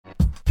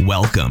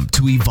Welcome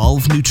to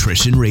Evolve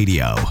Nutrition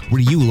Radio,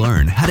 where you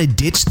learn how to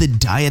ditch the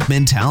diet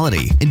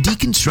mentality and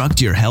deconstruct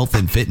your health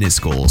and fitness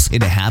goals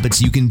into habits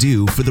you can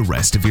do for the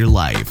rest of your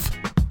life.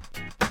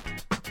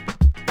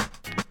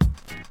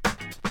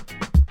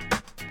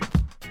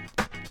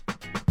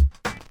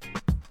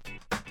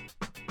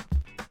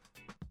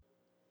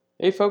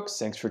 Hey folks,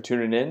 thanks for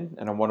tuning in,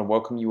 and I want to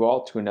welcome you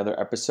all to another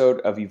episode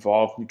of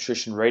Evolve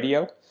Nutrition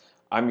Radio.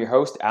 I'm your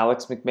host,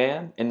 Alex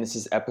McMahon, and this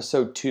is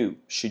episode 2,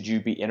 Should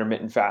You Be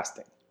Intermittent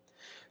Fasting?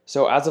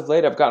 So as of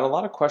late, I've gotten a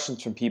lot of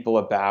questions from people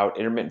about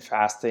intermittent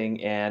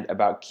fasting and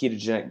about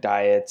ketogenic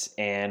diets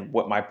and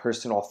what my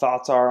personal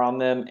thoughts are on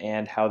them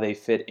and how they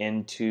fit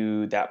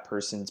into that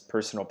person's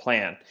personal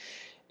plan.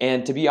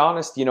 And to be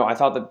honest, I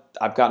thought that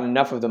I've gotten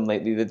enough of them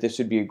lately that this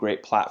would be a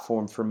great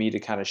platform for me to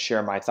kind of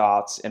share my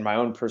thoughts and my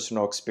own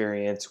personal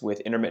experience with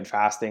intermittent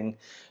fasting.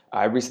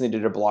 I recently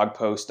did a blog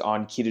post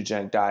on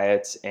ketogenic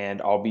diets,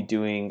 and I'll be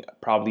doing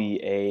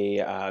probably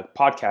a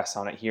podcast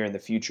on it here in the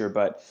future,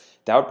 but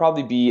that would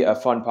probably be a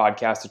fun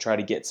podcast to try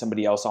to get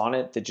somebody else on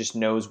it that just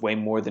knows way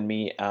more than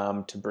me,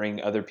 to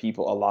bring other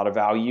people a lot of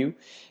value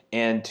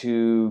and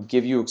to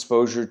give you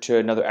exposure to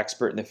another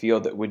expert in the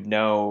field that would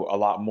know a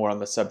lot more on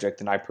the subject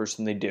than I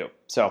personally do.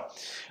 So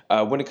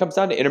when it comes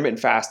down to intermittent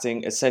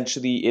fasting,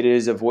 essentially it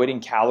is avoiding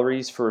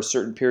calories for a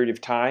certain period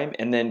of time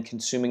and then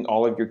consuming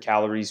all of your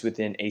calories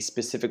within a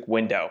specific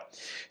window.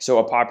 So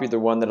a popular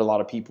one that a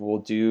lot of people will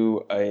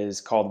do is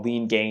called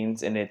lean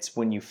gains, and it's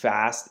when you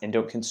fast and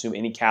don't consume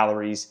any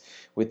calories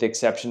with the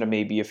exception of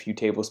maybe a few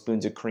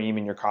tablespoons of cream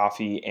in your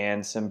coffee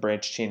and some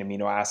branched chain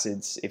amino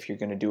acids if you're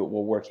going to do it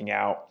while working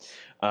out.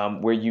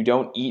 Where you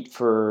don't eat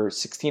for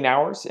 16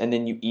 hours and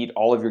then you eat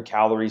all of your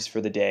calories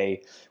for the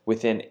day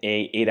within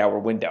a 8-hour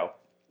window.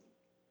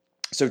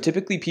 So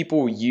typically people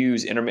will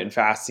use intermittent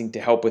fasting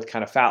to help with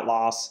kind of fat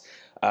loss.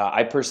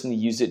 I personally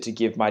use it to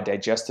give my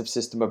digestive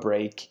system a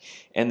break,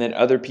 and then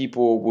other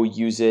people will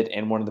use it,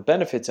 and one of the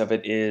benefits of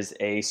it is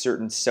a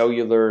certain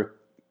cellular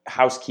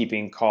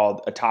housekeeping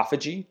called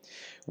autophagy,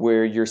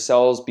 where your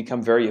cells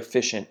become very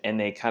efficient and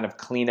they kind of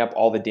clean up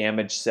all the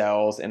damaged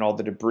cells and all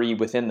the debris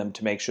within them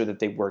to make sure that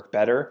they work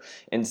better.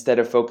 Instead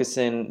of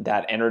focusing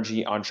that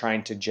energy on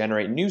trying to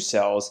generate new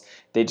cells,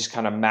 they just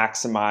kind of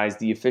maximize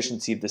the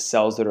efficiency of the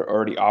cells that are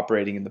already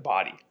operating in the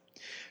body.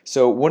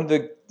 So one of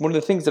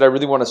the things that I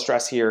really want to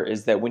stress here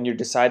is that when you're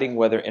deciding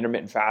whether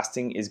intermittent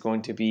fasting is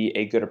going to be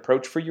a good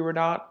approach for you or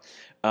not,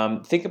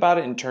 think about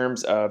it in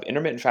terms of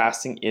intermittent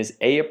fasting is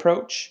a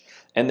approach,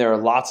 and there are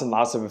lots and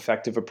lots of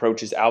effective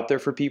approaches out there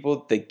for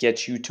people that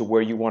get you to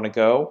where you want to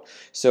go.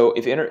 So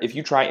if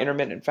you try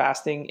intermittent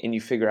fasting and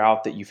you figure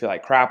out that you feel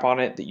like crap on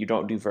it, that you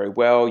don't do very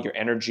well, your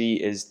energy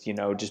is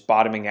just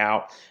bottoming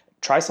out,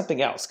 try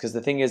something else, because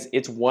the thing is,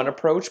 it's one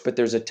approach, but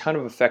there's a ton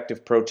of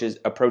effective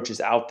approaches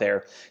out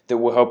there that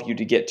will help you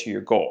to get to your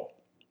goal.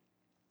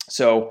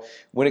 So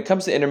when it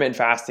comes to intermittent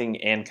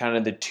fasting and kind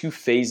of the two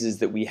phases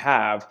that we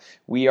have,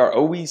 we are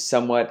always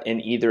somewhat in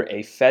either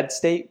a fed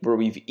state where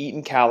we've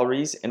eaten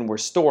calories and we're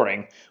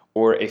storing,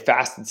 or a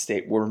fasted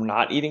state where we're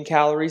not eating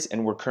calories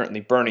and we're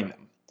currently burning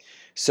them.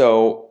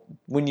 So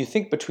when you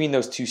think between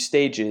those two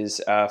stages,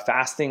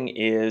 fasting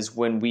is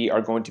when we are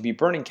going to be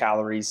burning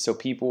calories, so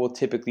people will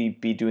typically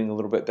be doing a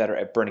little bit better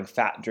at burning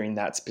fat during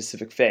that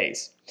specific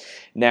phase.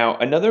 Now,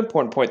 another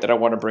important point that I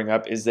want to bring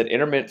up is that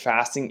intermittent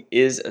fasting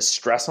is a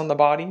stress on the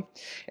body,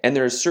 and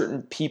there are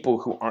certain people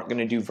who aren't going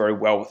to do very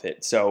well with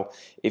it. So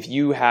if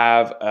you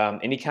have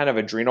any kind of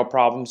adrenal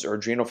problems or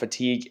adrenal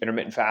fatigue,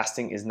 intermittent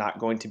fasting is not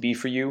going to be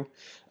for you.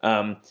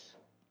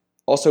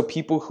 Also,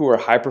 people who are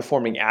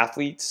high-performing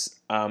athletes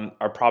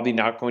are probably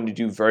not going to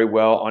do very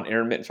well on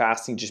intermittent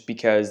fasting just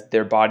because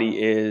their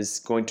body is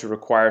going to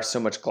require so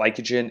much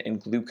glycogen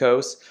and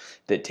glucose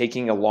that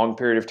taking a long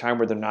period of time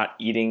where they're not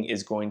eating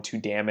is going to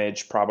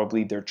damage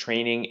probably their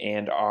training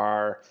and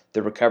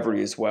their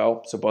recovery as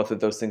well. So both of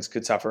those things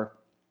could suffer.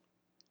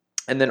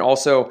 And then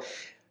also,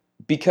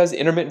 because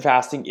intermittent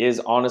fasting is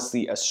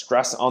honestly a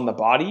stress on the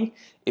body,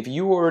 if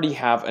you already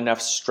have enough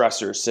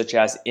stressors such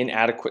as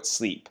inadequate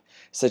sleep,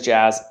 such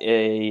as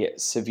a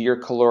severe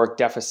caloric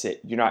deficit,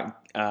 you're not,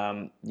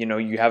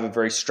 you have a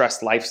very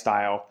stressed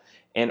lifestyle,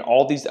 and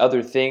all these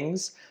other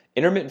things,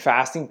 intermittent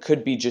fasting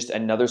could be just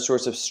another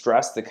source of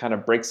stress that kind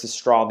of breaks the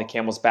straw on the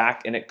camel's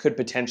back, and it could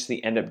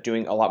potentially end up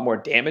doing a lot more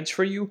damage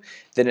for you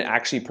than it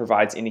actually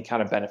provides any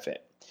kind of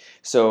benefit.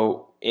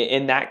 So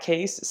in that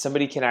case,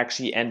 somebody can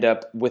actually end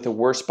up with a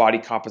worse body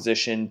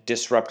composition,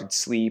 disrupted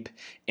sleep,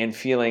 and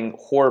feeling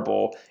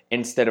horrible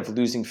instead of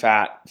losing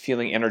fat,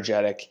 feeling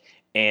energetic,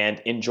 and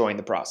enjoying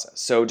the process.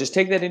 So just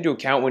take that into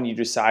account when you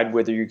decide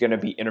whether you're going to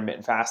be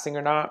intermittent fasting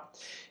or not,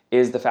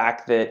 is the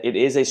fact that it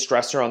is a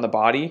stressor on the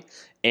body,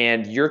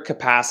 and your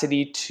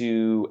capacity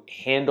to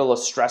handle a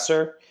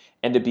stressor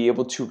and to be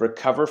able to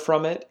recover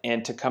from it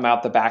and to come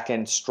out the back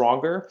end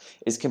stronger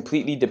is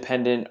completely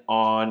dependent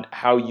on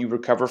how you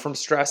recover from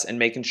stress and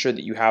making sure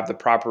that you have the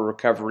proper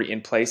recovery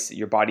in place that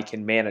your body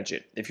can manage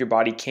it. If your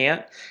body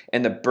can't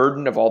and the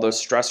burden of all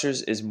those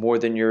stressors is more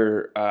than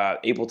you're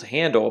able to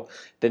handle,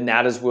 then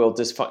that is when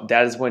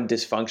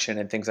dysfunction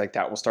and things like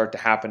that will start to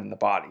happen in the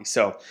body.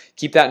 So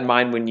keep that in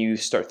mind when you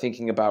start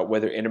thinking about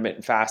whether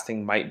intermittent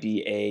fasting might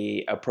be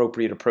a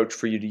appropriate approach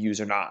for you to use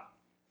or not.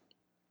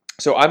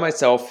 So I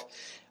myself,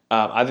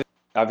 I've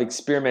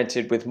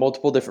experimented with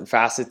multiple different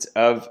facets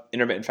of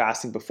intermittent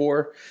fasting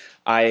before.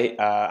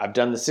 I've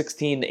done the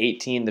 16, the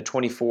 18, the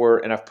 24,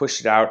 and I've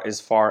pushed it out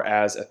as far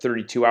as a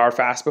 32-hour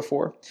fast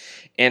before.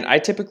 And I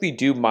typically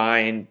do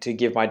mine to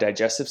give my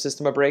digestive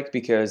system a break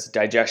because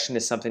digestion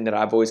is something that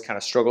I've always kind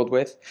of struggled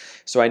with.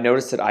 So I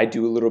noticed that I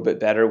do a little bit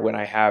better when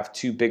I have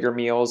 2 bigger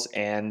meals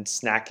and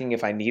snacking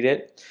if I need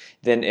it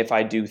than if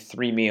I do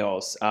 3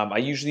 meals. I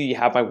usually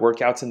have my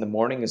workouts in the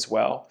morning as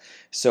well.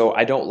 So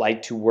I don't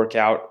like to work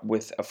out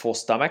with a full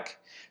stomach.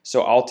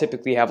 So I'll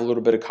typically have a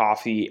little bit of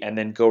coffee and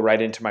then go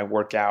right into my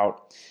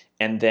workout.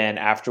 And then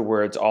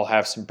afterwards, I'll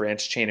have some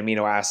branched chain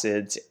amino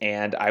acids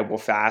and I will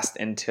fast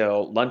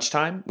until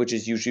lunchtime, which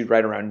is usually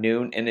right around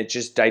noon. And it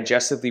just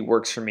digestively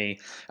works for me.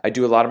 I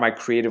do a lot of my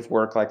creative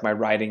work, like my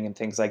writing and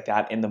things like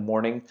that in the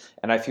morning.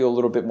 And I feel a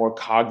little bit more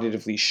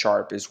cognitively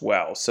sharp as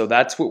well. So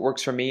that's what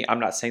works for me. I'm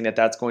not saying that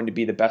that's going to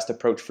be the best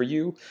approach for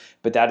you,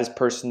 but that is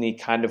personally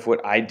kind of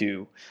what I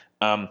do.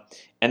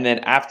 And then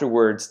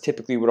afterwards,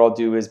 typically what I'll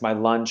do is my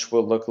lunch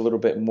will look a little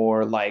bit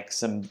more like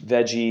some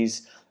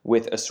veggies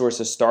with a source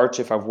of starch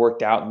if I've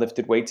worked out and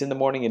lifted weights in the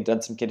morning and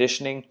done some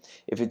conditioning.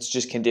 If it's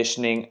just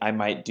conditioning, I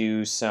might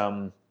do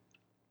some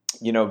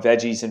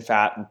veggies and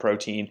fat and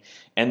protein.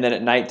 And then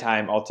at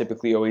nighttime, I'll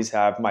typically always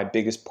have my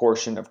biggest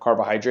portion of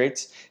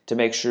carbohydrates to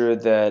make sure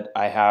that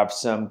I have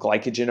some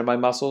glycogen in my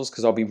muscles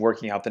because I'll be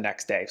working out the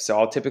next day. So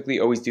I'll typically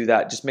always do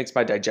that. It just makes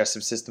my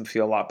digestive system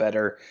feel a lot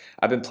better.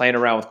 I've been playing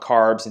around with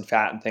carbs and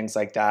fat and things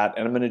like that.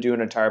 And I'm going to do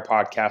an entire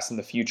podcast in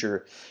the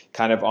future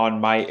kind of on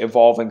my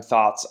evolving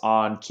thoughts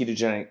on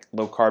ketogenic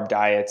low carb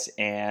diets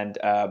and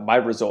my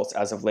results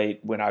as of late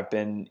when I've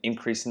been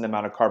increasing the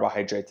amount of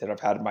carbohydrates that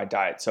I've had in my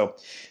diet. So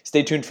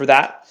stay tuned for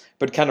that.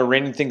 But kind of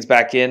reining things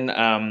back in,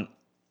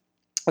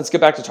 let's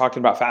get back to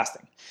talking about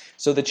fasting.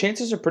 So the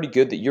chances are pretty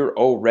good that you're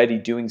already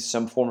doing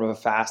some form of a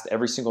fast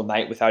every single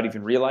night without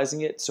even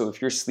realizing it. So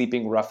if you're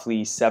sleeping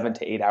roughly 7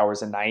 to 8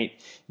 hours a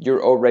night,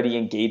 you're already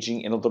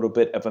engaging in a little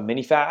bit of a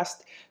mini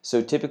fast.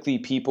 So typically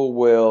people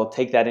will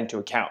take that into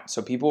account.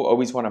 So people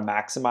always want to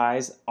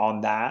maximize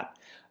on that.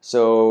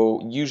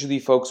 So usually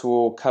folks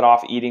will cut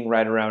off eating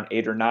right around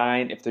 8 or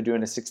 9 if they're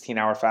doing a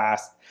 16-hour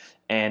fast.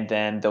 And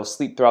then they'll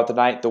sleep throughout the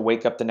night, they'll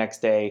wake up the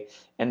next day,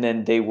 and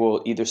then they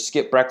will either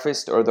skip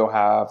breakfast or they'll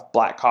have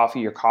black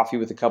coffee or coffee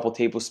with a couple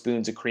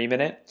tablespoons of cream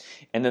in it.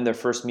 And then their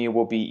first meal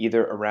will be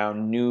either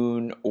around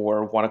noon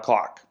or 1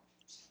 o'clock.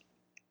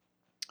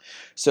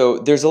 So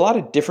there's a lot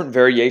of different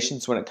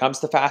variations when it comes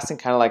to fasting,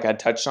 kind of like I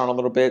touched on a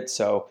little bit.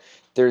 So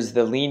there's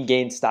the lean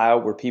gain style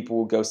where people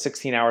will go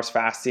 16 hours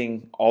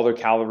fasting, all their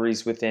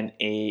calories within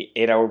a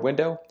 8-hour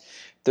window.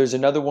 There's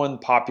another one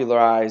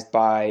popularized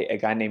by a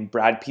guy named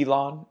Brad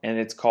Pilon, and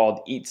it's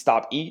called Eat,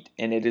 Stop, Eat,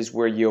 and it is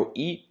where you'll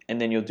eat,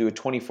 and then you'll do a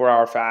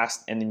 24-hour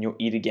fast, and then you'll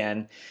eat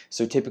again.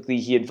 So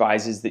typically he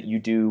advises that you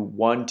do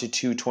 1 to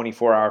 2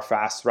 24-hour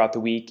fasts throughout the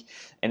week,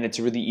 and it's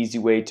a really easy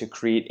way to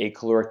create a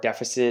caloric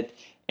deficit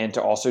and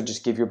to also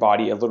just give your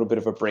body a little bit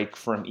of a break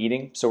from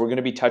eating. So we're going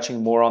to be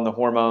touching more on the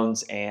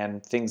hormones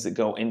and things that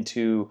go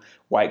into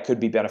why it could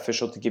be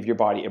beneficial to give your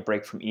body a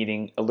break from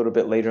eating a little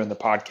bit later in the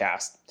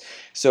podcast.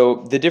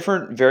 So the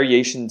different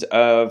variations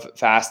of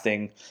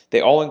fasting,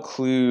 they all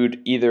include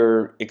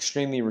either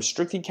extremely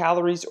restricting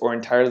calories or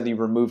entirely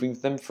removing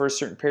them for a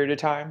certain period of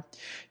time.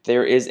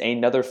 There is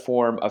another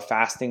form of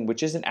fasting,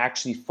 which isn't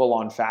actually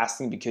full-on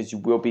fasting because you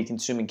will be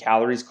consuming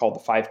calories, called the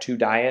 5-2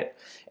 diet.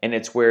 And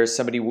it's where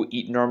somebody will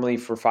eat normally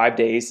for 5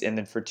 days, and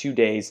then for 2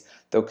 days,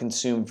 they'll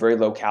consume very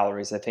low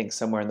calories, I think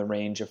somewhere in the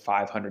range of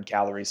 500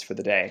 calories for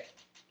the day.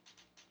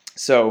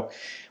 So,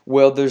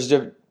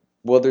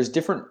 there's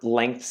different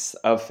lengths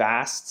of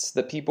fasts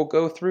that people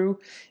go through.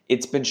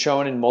 It's been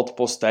shown in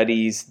multiple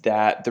studies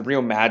that the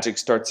real magic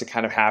starts to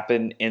kind of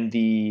happen in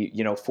the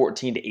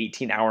 14 to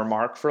 18 hour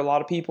mark for a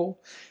lot of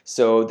people.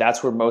 So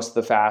that's where most of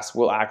the fast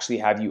will actually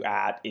have you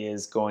at,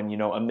 is going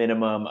a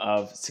minimum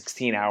of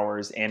 16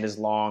 hours and as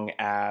long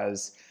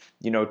as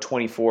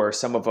 24.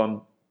 Some of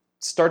them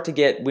start to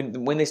get,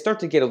 when they start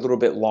to get a little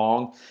bit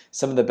long,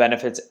 some of the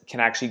benefits can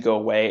actually go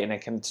away and it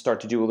can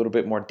start to do a little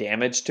bit more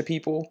damage to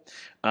people.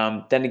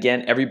 Then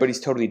again, everybody's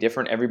totally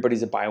different.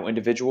 Everybody's a bio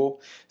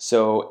individual.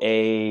 So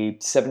a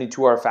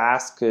 72-hour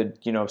fast could,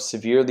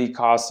 severely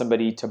cause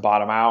somebody to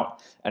bottom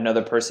out.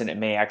 Another person, it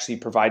may actually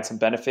provide some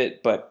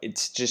benefit, but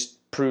it's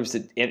just proves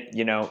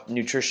that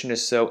nutrition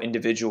is so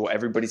individual.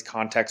 Everybody's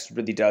context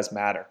really does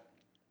matter.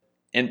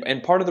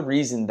 And part of the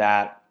reason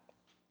that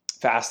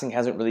fasting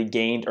hasn't really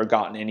gained or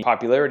gotten any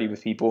popularity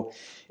with people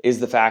is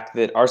the fact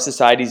that our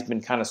society's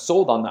been kind of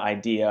sold on the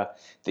idea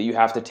that you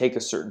have to take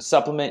a certain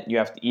supplement, you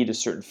have to eat a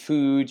certain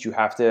food, you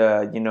have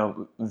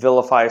to,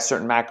 vilify a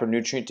certain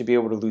macronutrient to be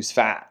able to lose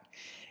fat.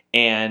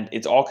 And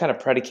it's all kind of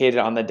predicated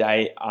on the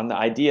diet, on the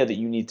idea that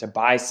you need to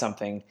buy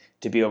something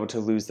to be able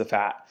to lose the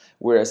fat.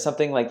 Whereas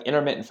something like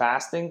intermittent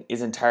fasting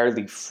is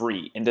entirely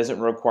free and doesn't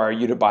require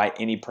you to buy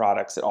any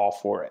products at all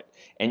for it.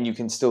 And you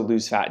can still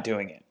lose fat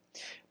doing it.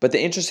 But the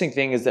interesting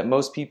thing is that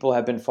most people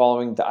have been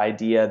following the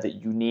idea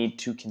that you need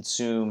to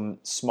consume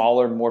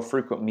smaller, more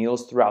frequent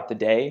meals throughout the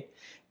day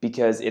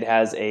because it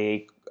has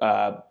a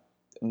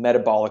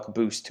metabolic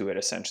boost to it,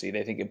 essentially.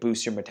 They think it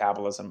boosts your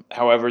metabolism.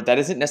 However, that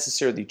isn't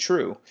necessarily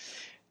true.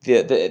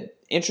 The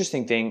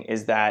interesting thing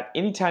is that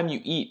anytime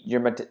you eat,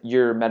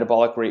 your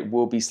metabolic rate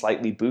will be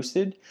slightly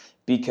boosted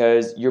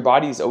because your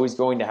body is always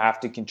going to have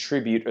to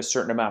contribute a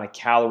certain amount of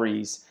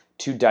calories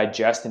to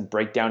digest and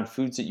break down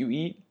foods that you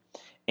eat.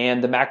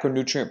 And the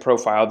macronutrient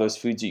profile of those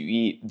foods that you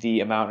eat,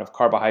 the amount of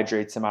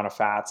carbohydrates, the amount of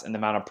fats, and the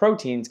amount of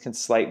proteins can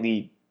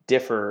slightly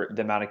differ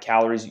the amount of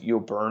calories you'll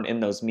burn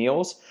in those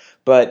meals.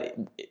 But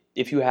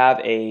if you have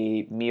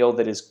a meal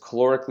that is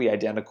calorically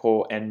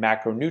identical and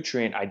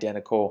macronutrient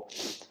identical,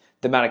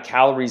 the amount of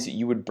calories that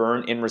you would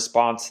burn in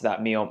response to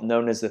that meal,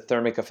 known as the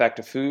thermic effect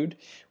of food,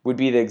 would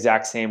be the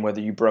exact same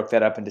whether you broke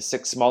that up into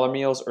 6 smaller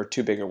meals or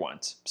 2 bigger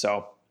ones.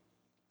 So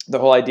the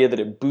whole idea that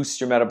it boosts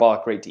your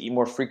metabolic rate to eat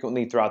more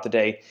frequently throughout the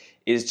day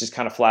is just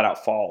kind of flat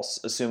out false,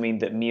 assuming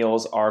that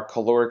meals are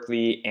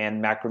calorically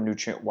and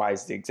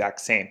macronutrient-wise the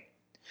exact same.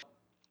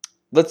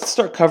 Let's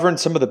start covering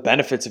some of the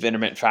benefits of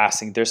intermittent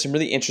fasting. There's some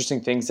really interesting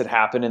things that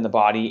happen in the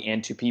body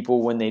and to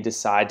people when they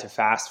decide to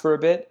fast for a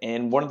bit.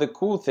 And one of the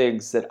cool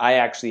things that I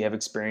actually have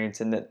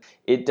experienced is that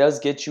it does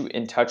get you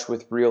in touch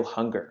with real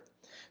hunger.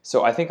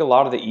 So I think a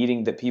lot of the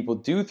eating that people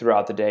do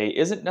throughout the day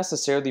isn't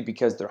necessarily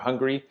because they're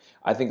hungry.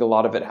 I think a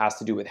lot of it has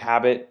to do with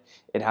habit.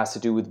 It has to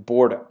do with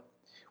boredom.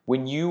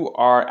 When you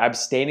are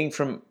abstaining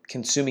from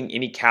consuming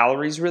any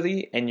calories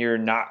really and you're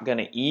not going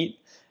to eat,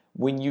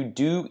 when you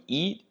do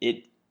eat,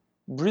 it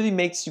really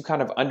makes you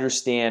kind of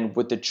understand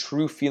what the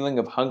true feeling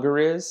of hunger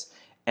is,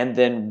 and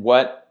then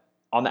what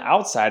on the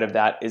outside of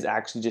that is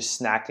actually just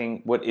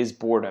snacking, what is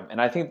boredom. And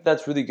I think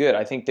that's really good.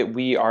 I think that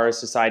we are a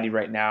society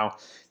right now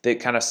that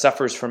kind of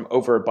suffers from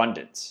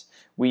overabundance.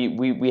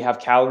 We have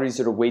calories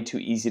that are way too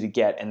easy to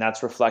get, and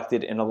that's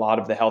reflected in a lot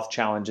of the health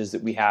challenges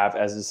that we have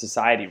as a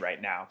society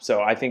right now.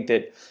 So I think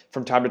that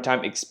from time to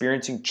time,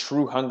 experiencing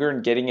true hunger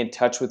and getting in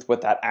touch with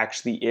what that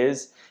actually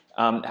is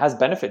has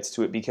benefits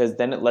to it, because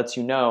then it lets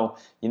you know,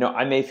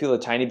 I may feel a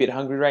tiny bit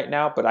hungry right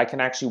now, but I can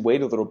actually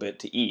wait a little bit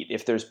to eat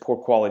if there's poor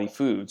quality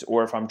foods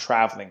or if I'm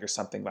traveling or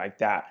something like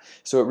that.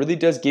 So it really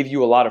does give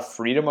you a lot of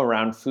freedom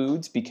around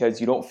foods because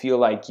you don't feel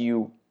like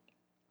you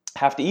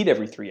have to eat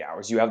every 3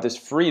 hours. You have this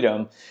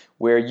freedom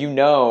where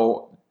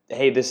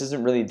hey, this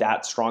isn't really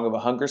that strong of a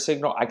hunger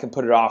signal. I can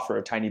put it off for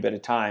a tiny bit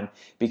of time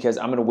because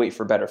I'm going to wait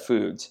for better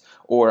foods,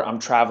 or I'm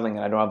traveling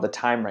and I don't have the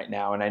time right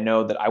now and I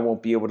know that I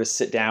won't be able to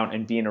sit down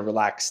and be in a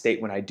relaxed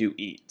state when I do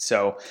eat.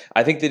 So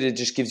I think that it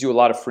just gives you a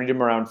lot of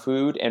freedom around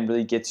food and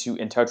really gets you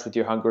in touch with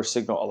your hunger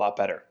signal a lot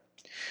better.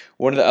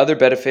 One of the other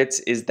benefits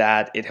is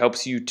that it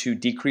helps you to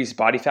decrease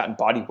body fat and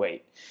body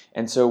weight.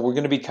 And so we're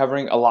going to be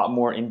covering a lot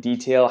more in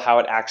detail how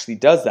it actually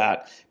does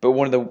that. But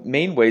one of the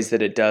main ways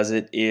that it does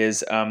it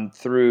is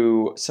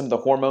through some of the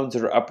hormones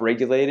that are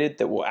upregulated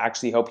that will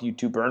actually help you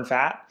to burn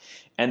fat.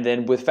 And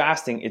then with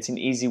fasting, it's an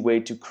easy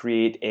way to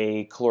create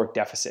a caloric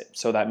deficit.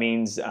 So that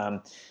means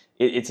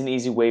it's an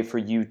easy way for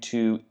you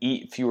to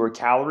eat fewer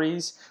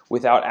calories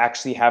without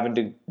actually having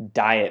to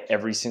diet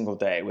every single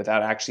day,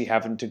 without actually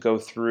having to go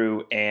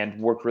through and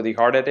work really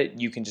hard at it.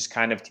 You can just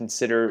kind of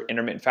consider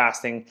intermittent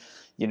fasting,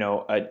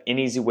 an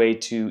easy way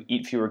to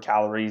eat fewer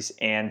calories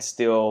and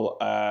still,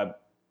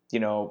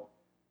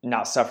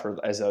 not suffer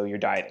as though you're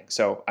dieting.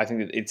 So I think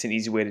that it's an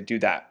easy way to do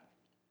that.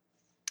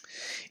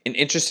 An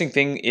interesting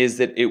thing is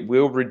that it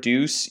will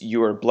reduce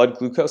your blood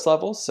glucose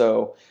levels.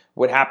 So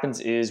what happens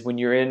is when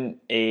you're in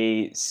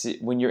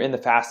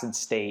the fasted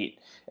state,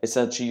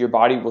 essentially your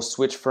body will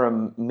switch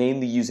from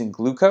mainly using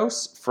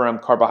glucose from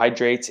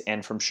carbohydrates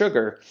and from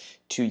sugar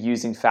to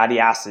using fatty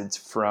acids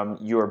from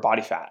your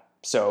body fat.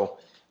 So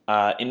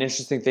an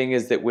interesting thing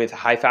is that with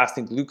high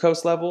fasting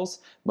glucose levels,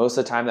 most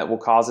of the time that will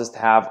cause us to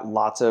have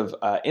lots of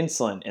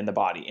insulin in the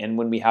body. And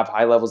when we have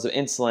high levels of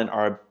insulin,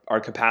 our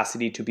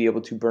capacity to be able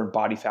to burn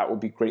body fat will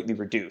be greatly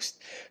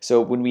reduced.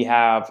 So when we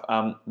have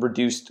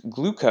reduced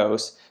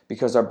glucose,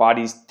 because our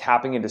body's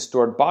tapping into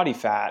stored body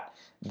fat,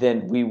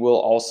 then we will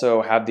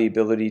also have the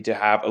ability to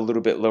have a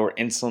little bit lower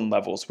insulin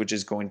levels, which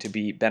is going to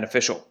be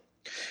beneficial.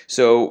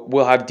 So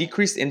we'll have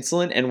decreased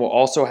insulin, and we'll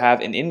also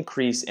have an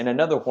increase in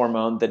another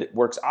hormone that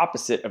works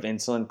opposite of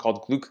insulin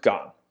called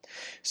glucagon.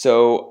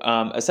 So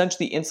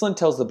essentially insulin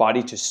tells the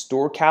body to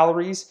store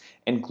calories,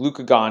 and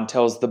glucagon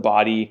tells the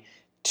body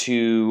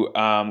to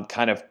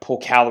kind of pull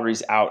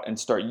calories out and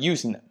start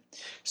using them.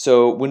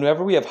 So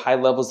whenever we have high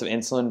levels of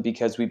insulin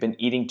because we've been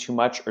eating too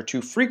much or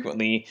too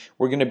frequently,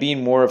 we're going to be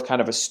in more of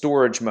kind of a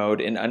storage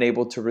mode and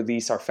unable to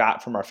release our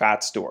fat from our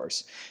fat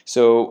stores.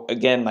 So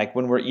again, like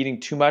when we're eating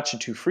too much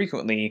and too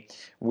frequently,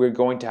 we're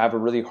going to have a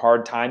really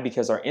hard time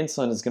because our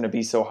insulin is going to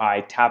be so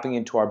high, tapping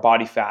into our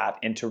body fat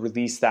and to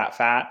release that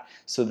fat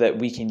so that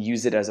we can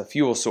use it as a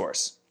fuel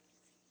source.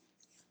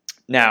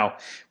 Now,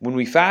 when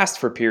we fast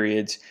for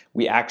periods,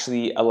 we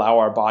actually allow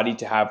our body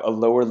to have a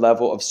lower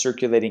level of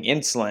circulating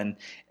insulin,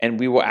 and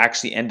we will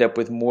actually end up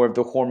with more of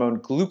the hormone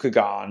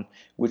glucagon,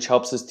 which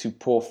helps us to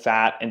pull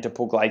fat and to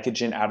pull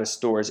glycogen out of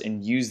stores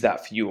and use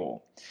that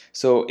fuel.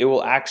 So it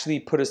will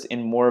actually put us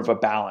in more of a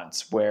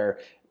balance where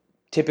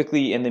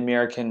typically in the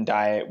American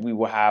diet, we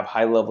will have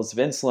high levels of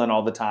insulin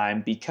all the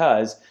time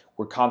because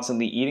we're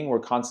constantly eating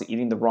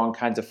the wrong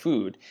kinds of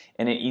food.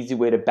 And an easy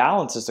way to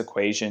balance this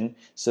equation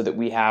so that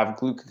we have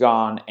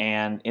glucagon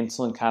and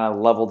insulin kind of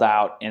leveled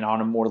out and on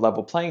a more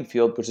level playing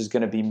field, which is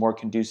going to be more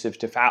conducive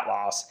to fat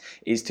loss,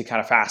 is to kind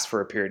of fast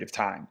for a period of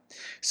time.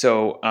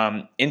 So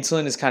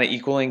insulin is kind of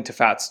equaling to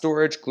fat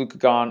storage.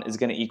 Glucagon is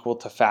going to equal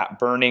to fat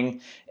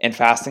burning. And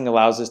fasting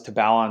allows us to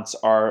balance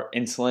our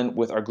insulin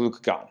with our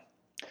glucagon.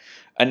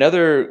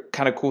 Another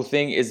kind of cool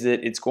thing is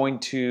that it's going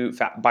to,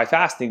 by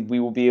fasting, we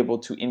will be able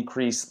to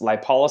increase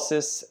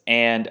lipolysis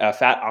and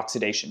fat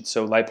oxidation.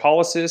 So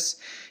lipolysis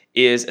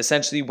is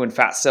essentially when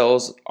fat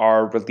cells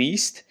are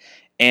released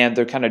and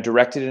they're kind of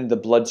directed into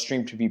the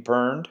bloodstream to be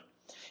burned.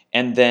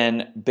 And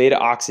then beta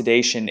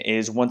oxidation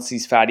is once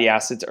these fatty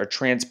acids are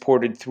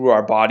transported through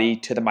our body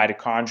to the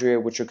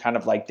mitochondria, which are kind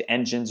of like the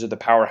engines or the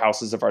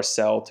powerhouses of our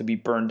cell to be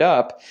burned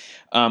up.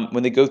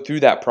 When they go through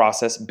that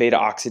process, beta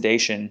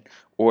oxidation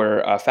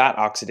or fat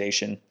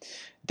oxidation,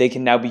 they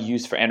can now be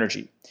used for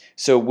energy.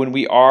 So when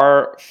we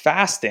are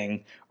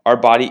fasting, our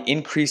body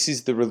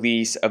increases the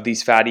release of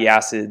these fatty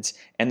acids,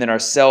 and then our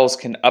cells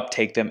can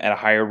uptake them at a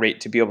higher rate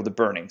to be able to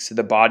burning. So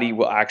the body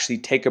will actually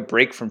take a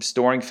break from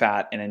storing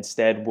fat and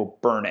instead will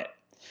burn it.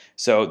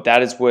 So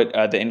that is what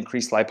the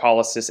increased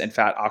lipolysis and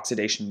fat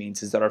oxidation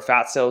means, is that our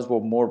fat cells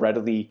will more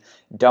readily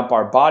dump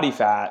our body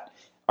fat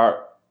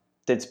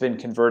that's been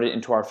converted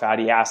into our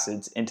fatty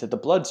acids into the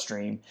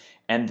bloodstream,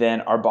 and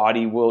then our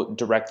body will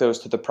direct those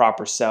to the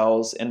proper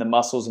cells and the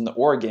muscles and the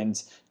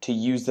organs to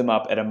use them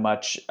up at a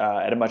much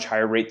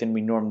higher rate than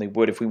we normally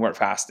would if we weren't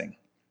fasting.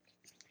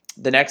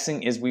 The next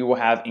thing is we will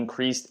have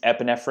increased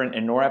epinephrine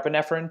and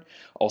norepinephrine,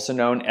 also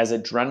known as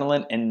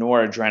adrenaline and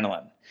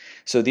noradrenaline.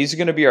 So these are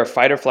going to be our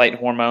fight or flight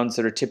hormones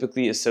that are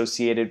typically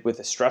associated with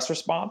a stress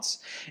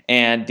response.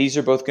 And these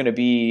are both going to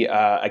be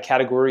a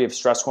category of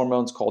stress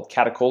hormones called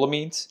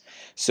catecholamines.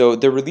 So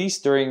they're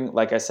released during,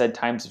 like I said,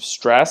 times of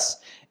stress.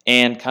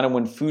 And kind of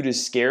when food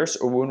is scarce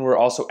or when we're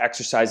also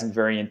exercising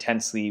very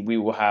intensely, we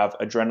will have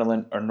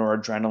adrenaline or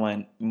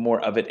noradrenaline,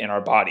 more of it in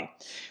our body.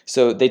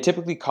 So they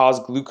typically cause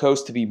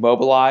glucose to be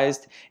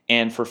mobilized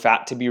and for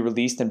fat to be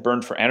released and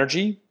burned for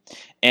energy.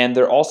 And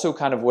they're also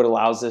kind of what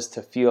allows us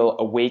to feel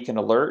awake and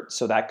alert.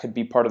 So that could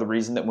be part of the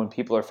reason that when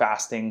people are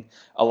fasting,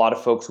 a lot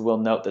of folks will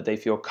note that they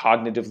feel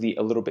cognitively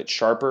a little bit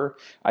sharper.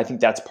 I think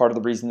that's part of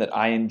the reason that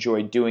I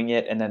enjoy doing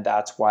it. And then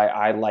that's why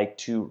I like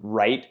to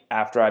write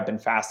after I've been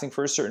fasting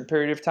for a certain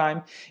period of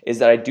time, is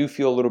that I do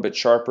feel a little bit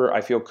sharper.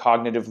 I feel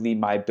cognitively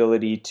my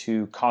ability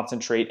to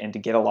concentrate and to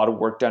get a lot of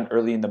work done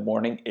early in the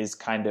morning is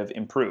kind of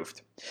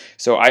improved.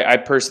 So I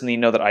personally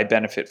know that I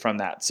benefit from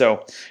that.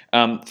 So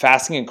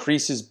fasting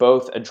increases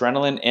both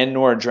adrenaline and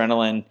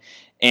noradrenaline,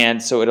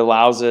 and so it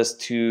allows us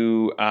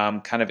to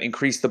kind of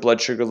increase the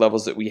blood sugar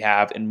levels that we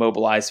have and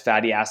mobilize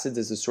fatty acids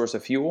as a source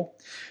of fuel.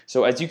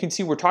 So as you can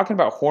see, we're talking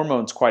about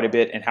hormones quite a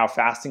bit and how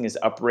fasting is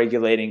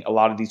upregulating a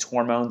lot of these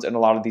hormones and a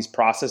lot of these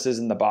processes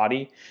in the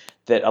body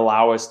that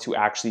allow us to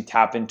actually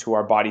tap into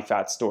our body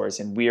fat stores.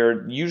 And we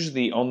are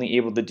usually only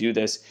able to do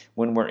this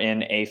when we're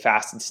in a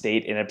fasted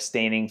state and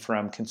abstaining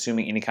from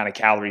consuming any kind of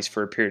calories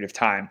for a period of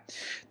time.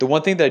 The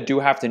one thing that I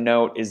do have to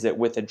note is that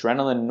with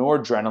adrenaline and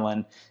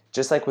noradrenaline,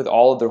 just like with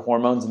all of the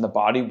hormones in the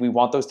body, we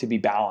want those to be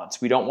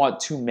balanced. We don't want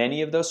too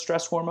many of those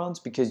stress hormones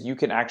because you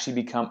can actually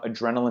become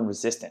adrenaline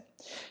resistant.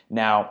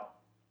 Now,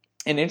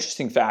 an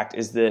interesting fact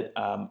is that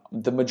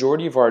the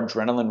majority of our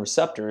adrenaline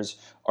receptors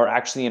are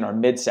actually in our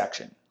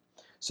midsection.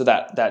 So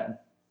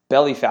that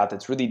belly fat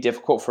that's really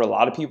difficult for a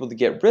lot of people to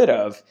get rid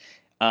of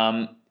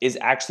is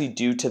actually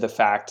due to the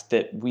fact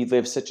that we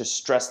live such a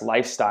stressed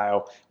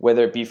lifestyle,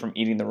 whether it be from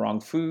eating the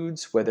wrong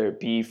foods, whether it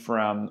be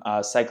from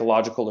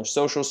psychological or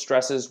social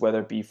stresses,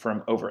 whether it be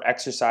from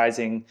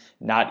over-exercising,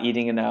 not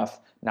eating enough,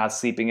 not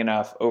sleeping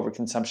enough,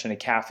 overconsumption of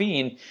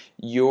caffeine,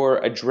 your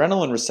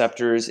adrenaline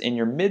receptors in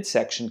your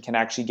midsection can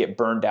actually get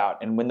burned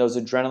out. And when those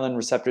adrenaline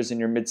receptors in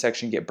your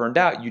midsection get burned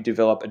out, you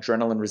develop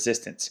adrenaline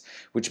resistance,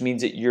 which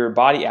means that your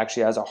body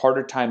actually has a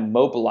harder time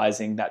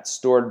mobilizing that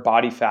stored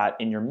body fat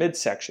in your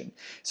midsection.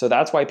 So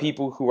that's why why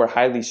people who are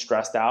highly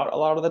stressed out a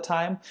lot of the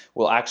time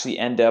will actually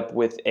end up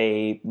with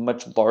a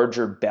much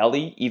larger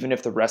belly, even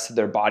if the rest of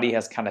their body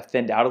has kind of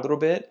thinned out a little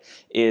bit,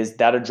 is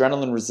that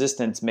adrenaline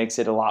resistance makes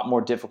it a lot more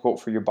difficult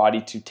for your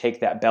body to take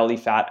that belly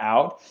fat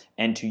out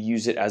and to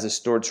use it as a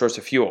stored source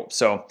of fuel.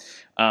 So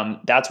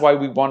that's why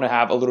we want to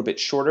have a little bit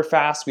shorter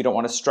fasts. We don't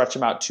want to stretch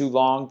them out too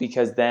long,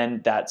 because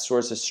then that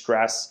source of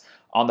stress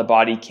on the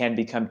body can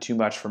become too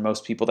much for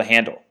most people to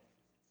handle.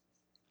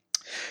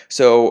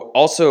 So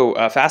also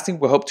fasting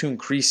will help to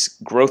increase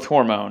growth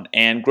hormone,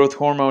 and growth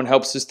hormone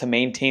helps us to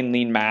maintain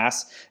lean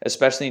mass,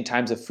 especially in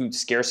times of food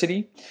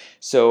scarcity.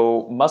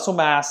 So muscle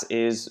mass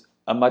is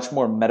a much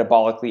more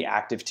metabolically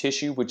active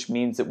tissue, which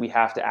means that we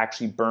have to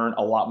actually burn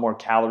a lot more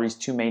calories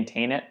to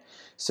maintain it.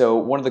 So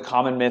one of the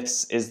common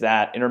myths is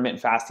that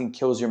intermittent fasting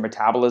kills your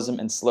metabolism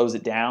and slows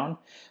it down.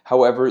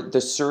 However,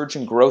 the surge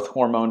in growth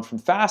hormone from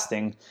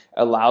fasting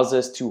allows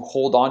us to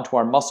hold on to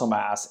our muscle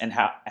mass, and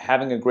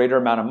having a greater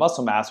amount of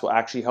muscle mass will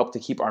actually help to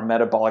keep our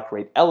metabolic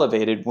rate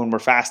elevated when we're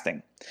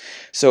fasting.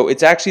 So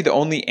it's actually the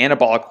only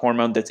anabolic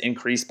hormone that's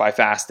increased by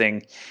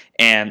fasting.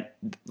 And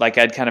like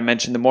I'd kind of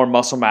mentioned, the more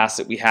muscle mass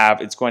that we have,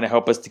 it's going to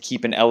help us to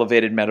keep an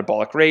elevated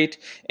metabolic rate,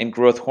 and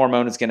growth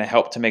hormone is going to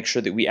help to make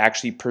sure that we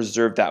actually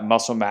preserve that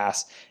muscle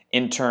mass,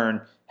 in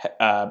turn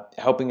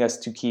helping us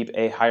to keep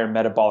a higher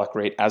metabolic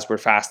rate as we're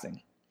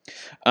fasting.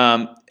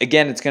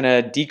 Again, it's going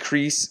to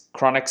decrease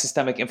chronic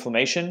systemic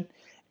inflammation.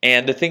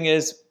 And the thing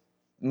is,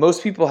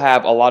 most people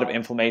have a lot of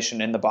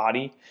inflammation in the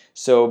body.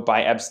 So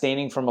by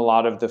abstaining from a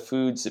lot of the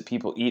foods that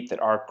people eat that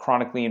are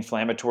chronically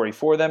inflammatory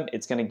for them,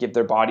 it's going to give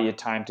their body a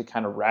time to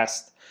kind of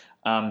rest.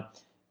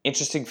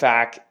 Interesting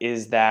fact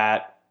is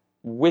that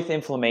with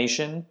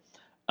inflammation,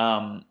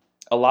 a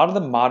lot of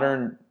the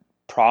modern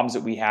problems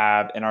that we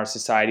have in our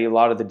society, a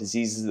lot of the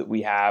diseases that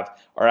we have,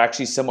 are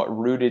actually somewhat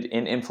rooted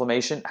in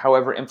inflammation.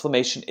 However,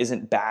 inflammation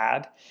isn't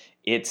bad.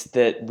 It's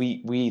that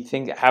we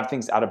have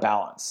things out of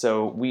balance.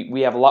 So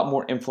we have a lot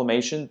more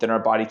inflammation than our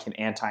body can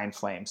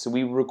anti-inflame. So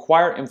we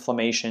require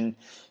inflammation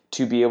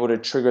to be able to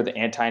trigger the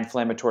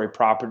anti-inflammatory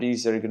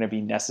properties that are going to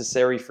be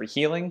necessary for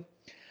healing.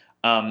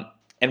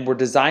 And we're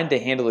designed to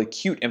handle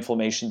acute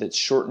inflammation that's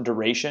short in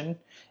duration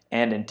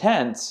and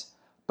intense.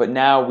 But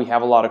now we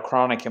have a lot of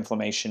chronic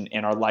inflammation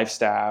in our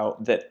lifestyle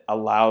that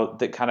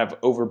kind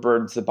of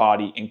overburdens the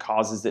body and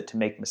causes it to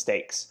make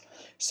mistakes.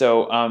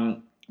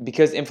 So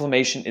because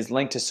inflammation is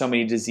linked to so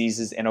many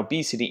diseases and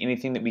obesity,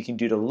 anything that we can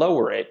do to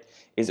lower it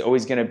is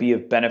always going to be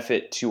of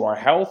benefit to our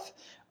health.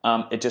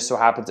 It just so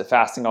happens that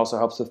fasting also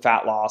helps with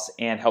fat loss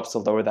and helps to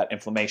lower that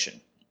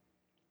inflammation.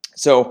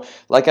 So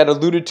like I'd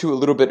alluded to a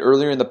little bit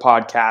earlier in the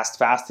podcast,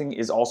 fasting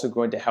is also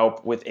going to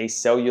help with a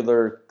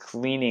cellular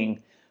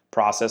cleaning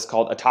process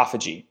called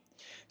autophagy.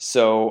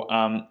 So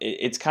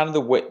it's kind of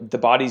the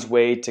body's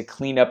way to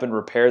clean up and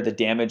repair the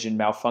damaged and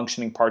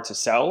malfunctioning parts of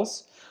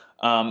cells.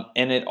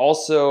 And it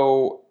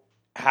also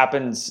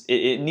happens,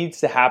 it needs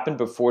to happen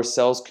before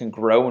cells can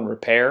grow and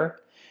repair.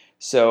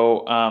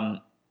 So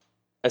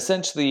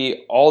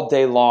essentially all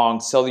day long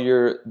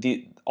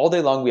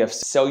we have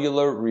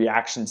cellular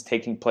reactions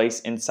taking place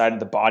inside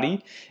of the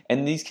body,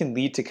 and these can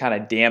lead to kind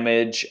of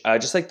damage,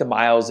 just like the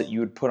miles that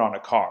you would put on a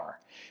car.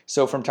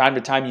 So from time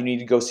to time you need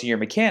to go see your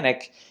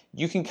mechanic.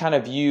 You can kind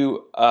of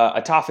view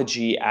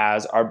autophagy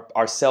as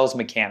our cells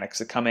mechanics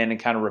that come in and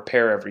kind of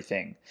repair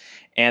everything.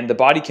 And the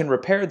body can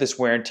repair this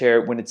wear and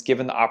tear when it's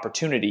given the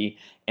opportunity,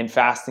 and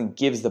fasting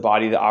gives the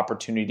body the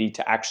opportunity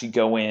to actually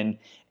go in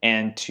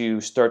and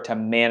to start to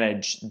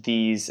manage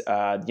these,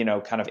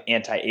 kind of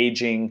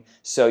anti-aging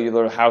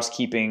cellular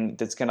housekeeping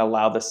that's going to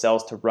allow the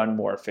cells to run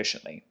more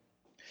efficiently.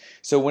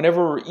 So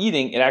whenever we're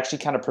eating, it actually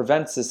kind of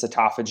prevents this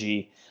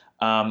autophagy.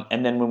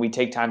 And then when we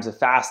take times of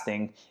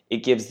fasting, it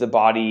gives the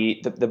body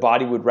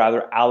would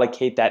rather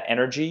allocate that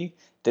energy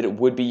that it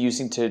would be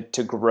using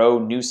to grow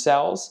new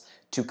cells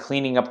to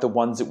cleaning up the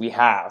ones that we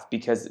have,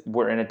 because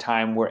we're in a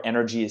time where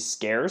energy is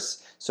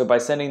scarce. So by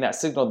sending that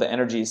signal that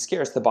energy is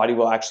scarce, the body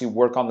will actually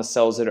work on the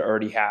cells that it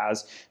already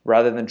has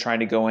rather than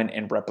trying to go in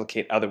and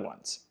replicate other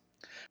ones.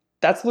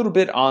 That's a little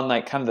bit on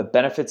like kind of the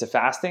benefits of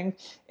fasting.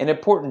 An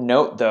important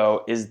note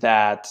though is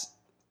that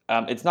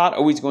it's not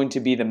always going to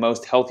be the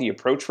most healthy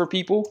approach for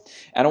people.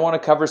 And I want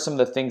to cover some of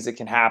the things that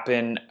can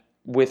happen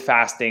with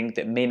fasting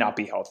that may not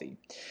be healthy.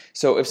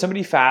 So if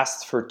somebody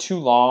fasts for too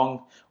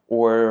long,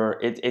 or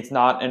it's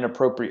not an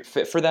appropriate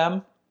fit for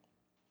them,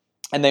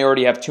 and they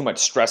already have too much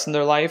stress in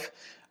their life,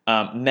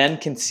 men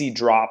can see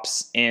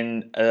drops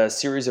in a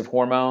series of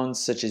hormones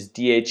such as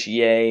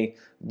DHEA,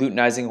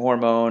 luteinizing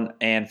hormone,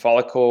 and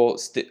follicle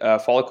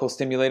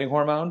stimulating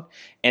hormone,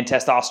 and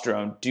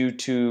testosterone due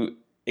to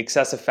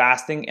excessive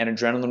fasting and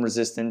adrenaline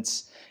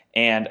resistance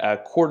and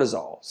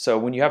cortisol. So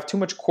when you have too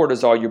much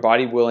cortisol, your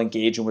body will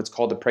engage in what's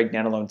called the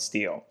pregnenolone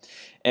steal.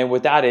 And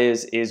what that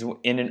is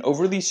in an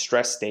overly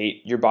stressed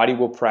state, your body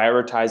will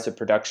prioritize the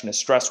production of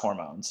stress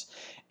hormones.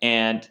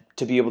 And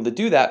to be able to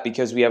do that,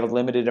 because we have a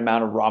limited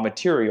amount of raw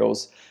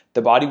materials,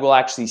 the body will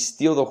actually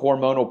steal the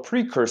hormonal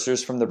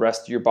precursors from the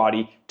rest of your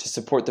body to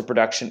support the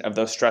production of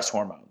those stress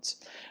hormones.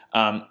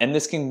 And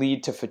this can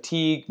lead to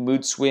fatigue,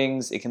 mood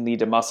swings. It can lead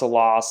to muscle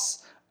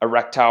loss,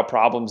 erectile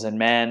problems in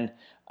men.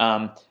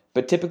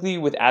 But typically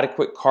with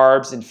adequate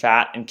carbs and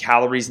fat and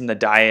calories in the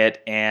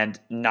diet and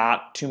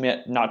not too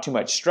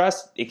much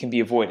stress, it can be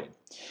avoided.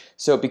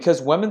 So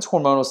because women's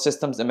hormonal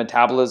systems and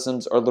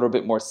metabolisms are a little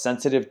bit more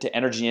sensitive to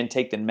energy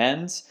intake than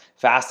men's,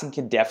 fasting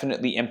can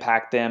definitely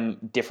impact them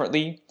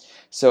differently.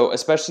 So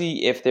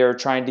especially if they're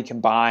trying to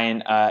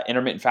combine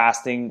intermittent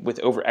fasting with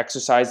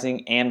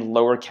over-exercising and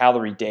lower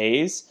calorie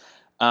days,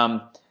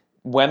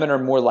 women are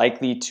more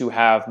likely to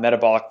have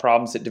metabolic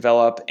problems that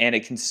develop, and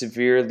it can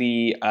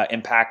severely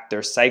impact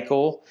their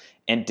cycle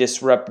and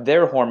disrupt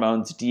their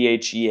hormones,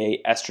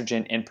 DHEA,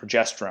 estrogen, and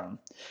progesterone.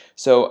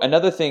 So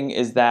another thing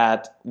is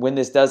that when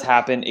this does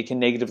happen, it can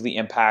negatively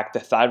impact the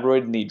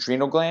thyroid and the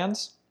adrenal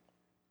glands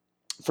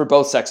for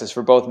both sexes,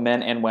 for both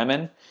men and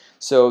women.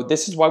 So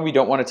this is why we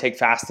don't want to take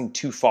fasting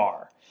too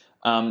far.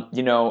 A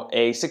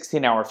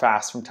 16-hour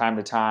fast from time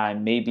to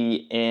time,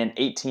 maybe an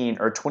 18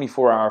 or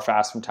 24-hour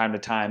fast from time to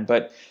time.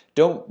 But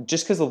don't,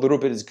 just because a little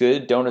bit is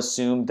good, don't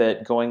assume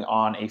that going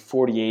on a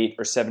 48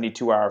 or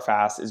 72-hour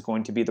fast is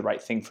going to be the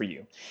right thing for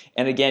you.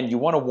 And again, you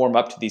want to warm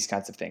up to these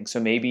kinds of things.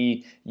 So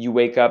maybe you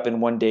wake up and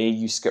one day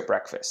you skip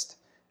breakfast.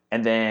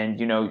 And then,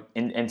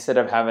 instead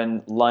of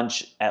having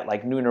lunch at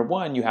like noon or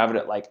 1, you have it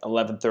at like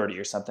 11:30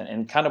 or something,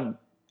 and kind of,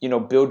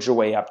 build your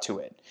way up to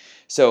it.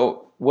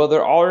 So while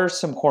there are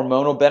some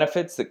hormonal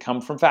benefits that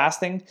come from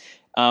fasting,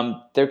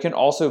 there can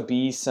also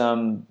be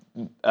some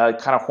kind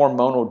of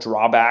hormonal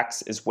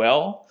drawbacks as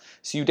well.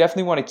 So you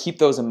definitely want to keep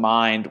those in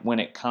mind when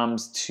it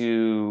comes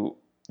to,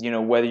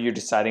 whether you're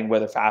deciding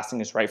whether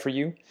fasting is right for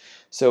you.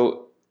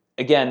 So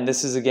again,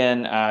 this is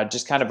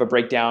just kind of a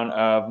breakdown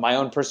of my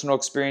own personal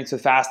experience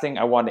with fasting.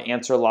 I wanted to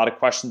answer a lot of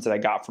questions that I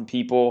got from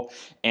people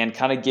and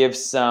kind of give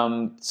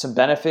some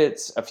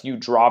benefits, a few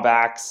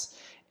drawbacks,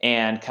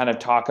 and kind of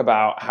talk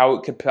about how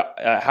it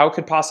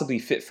could possibly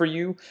fit for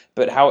you,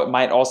 but how it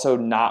might also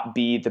not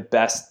be the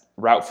best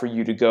route for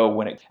you to go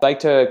when it. If you'd like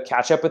to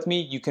catch up with me,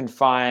 you can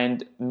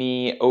find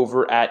me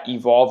over at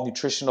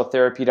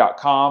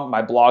evolvenutritionaltherapy.com.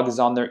 My blog is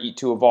on there, Eat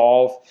to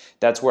Evolve.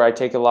 That's where I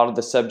take a lot of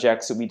the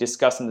subjects that we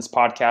discuss in this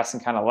podcast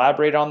and kind of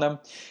elaborate on them.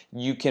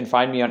 You can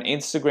find me on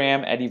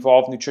Instagram at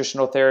Evolve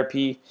Nutritional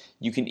Therapy.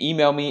 You can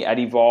email me at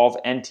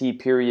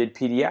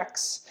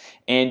evolvent_pdx.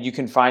 And you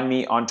can find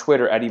me on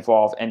Twitter at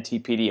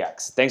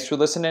evolvent_pdx. Thanks for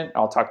listening.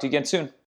 I'll talk to you again soon.